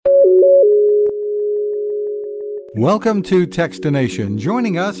Welcome to Techstination.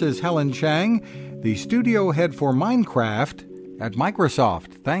 Joining us is Helen Chang, the studio head for Minecraft at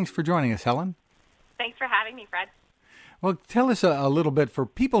Microsoft. Thanks for joining us, Helen. Thanks for having me, Fred. Well, tell us a little bit, for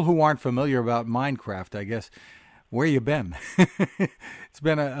people who aren't familiar about Minecraft, I guess, where you been? It's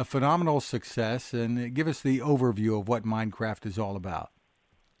been a phenomenal success, and give us the overview of what Minecraft is all about.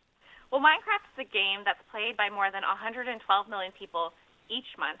 Well, Minecraft is a game that's played by more than 112 million people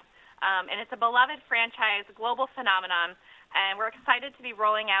each month. And it's a beloved franchise, global phenomenon, and we're excited to be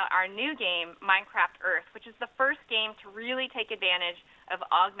rolling out our new game, Minecraft Earth, which is the first game to really take advantage of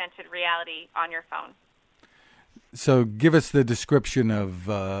augmented reality on your phone. So give us the description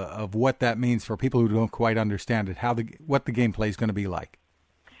of what that means for people who don't quite understand it, what the gameplay is going to be like.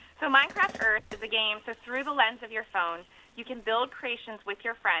 So Minecraft Earth is a game, so through the lens of your phone, you can build creations with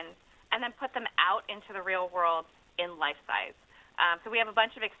your friends and then put them out into the real world in life size. So we have a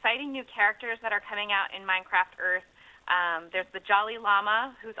bunch of exciting new characters that are coming out in Minecraft Earth. There's the Jolly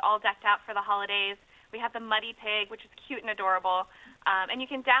Llama, who's all decked out for the holidays. We have the Muddy Pig, which is cute and adorable. And you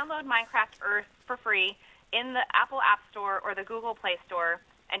can download Minecraft Earth for free in the Apple App Store or the Google Play Store,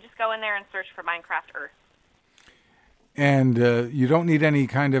 and just go in there and search for Minecraft Earth. And you don't need any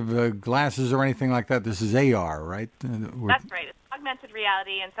kind of glasses or anything like that. This is AR, right? That's right. It's augmented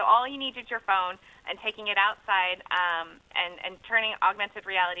reality, and so all you need is your phone and taking it outside and turning augmented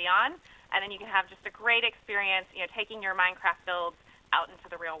reality on, and then you can have just a great experience, taking your Minecraft builds out into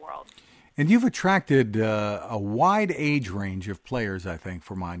the real world. And you've attracted a wide age range of players, I think,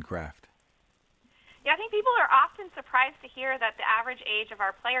 for Minecraft. Yeah, I think people are often surprised to hear that the average age of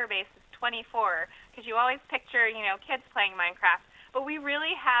our player base is 24, because you always picture, kids playing Minecraft. But we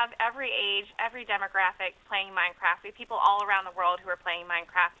really have every age, every demographic playing Minecraft. We have people all around the world who are playing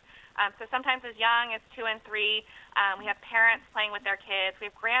Minecraft. So sometimes as young as 2 and 3, we have parents playing with their kids. We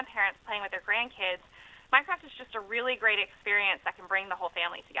have grandparents playing with their grandkids. Minecraft is just a really great experience that can bring the whole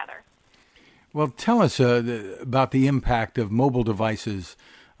family together. Well, tell us about the impact of mobile devices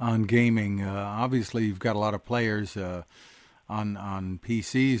on gaming. Obviously, you've got a lot of players on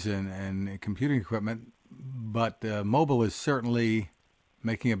PCs and computing equipment, but mobile is certainly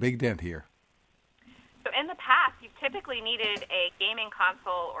making a big dent here. So in the past, you've typically needed a gaming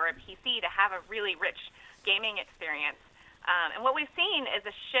console or a PC to have a really rich gaming experience. And what we've seen is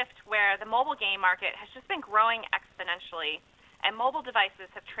a shift where the mobile game market has just been growing exponentially, and mobile devices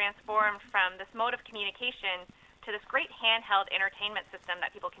have transformed from this mode of communication to this great handheld entertainment system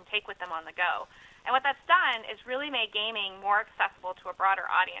that people can take with them on the go. And what that's done is really made gaming more accessible to a broader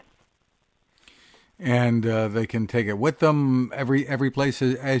audience. And they can take it with them every place,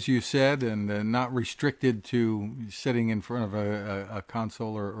 as you said, and not restricted to sitting in front of a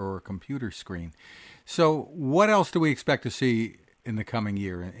console or a computer screen. So what else do we expect to see in the coming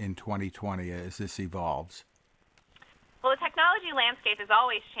year, in 2020, as this evolves? Well, the technology landscape is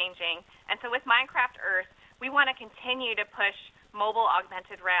always changing. And so with Minecraft Earth, we want to continue to push mobile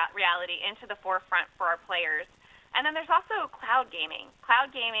augmented reality into the forefront for our players. And then there's also cloud gaming.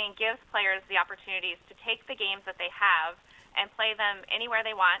 Cloud gaming gives players the opportunities to take the games that they have and play them anywhere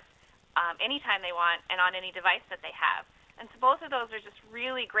they want, anytime they want, and on any device that they have. And so both of those are just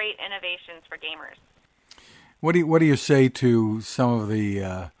really great innovations for gamers. What do you say to some of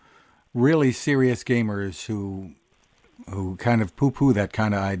the really serious gamers who kind of poo-poo that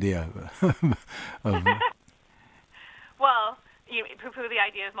kind of idea? Well, you poo-poo the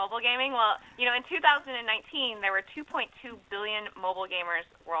idea of mobile gaming? Well, in 2019, there were 2.2 billion mobile gamers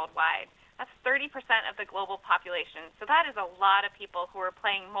worldwide. That's 30% of the global population. So that is a lot of people who are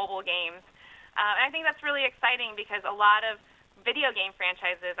playing mobile games. And I think that's really exciting because a lot of video game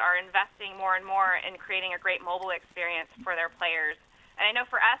franchises are investing more and more in creating a great mobile experience for their players. And I know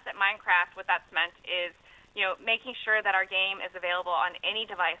for us at Minecraft, what that's meant is making sure that our game is available on any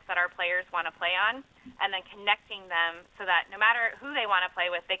device that our players want to play on, and then connecting them so that no matter who they want to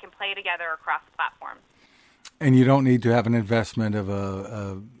play with, they can play together across platforms. And you don't need to have an investment of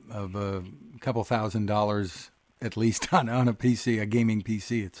a couple $1,000 at least on a PC, a gaming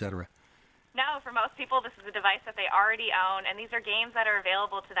PC, etc. No, for most people, this is a device that they already own, and these are games that are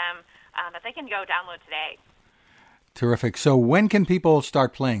available to them that they can go download today. Terrific. So when can people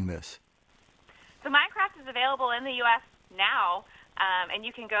start playing this? So Minecraft is available in the U.S. now, and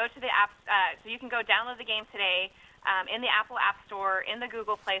you can go to the app. So you can go download the game today in the Apple App Store, in the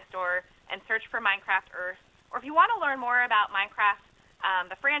Google Play Store, and search for Minecraft Earth. Or if you want to learn more about Minecraft,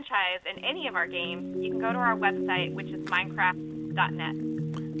 the franchise, and any of our games, you can go to our website, which is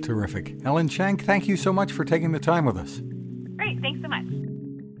minecraft.net. Terrific. Helen Chang, thank you so much for taking the time with us. Great. Thanks so much.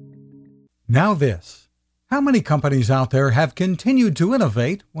 Now this. How many companies out there have continued to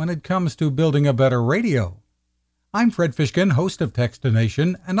innovate when it comes to building a better radio? I'm Fred Fishkin, host of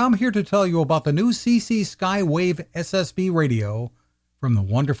Techstination, and I'm here to tell you about the new CC Skywave SSB radio from the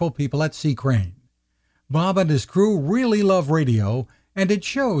wonderful people at C. Crane. Bob and his crew really love radio, and it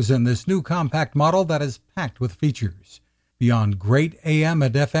shows in this new compact model that is packed with features. Beyond great AM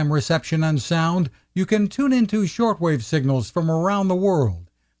and FM reception and sound, you can tune into shortwave signals from around the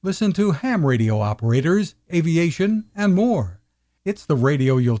world, listen to ham radio operators, aviation, and more. It's the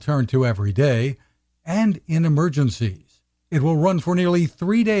radio you'll turn to every day, and in emergencies. It will run for nearly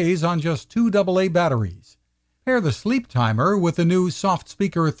 3 days on just 2 AA batteries. Pair the sleep timer with the new Soft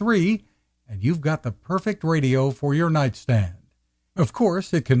Speaker 3, and you've got the perfect radio for your nightstand. Of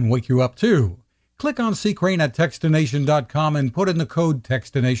course, it can wake you up too. Click on C. Crane at Techstination.com and put in the code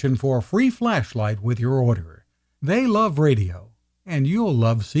Techstination for a free flashlight with your order. They love radio, and you'll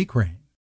love C. Crane.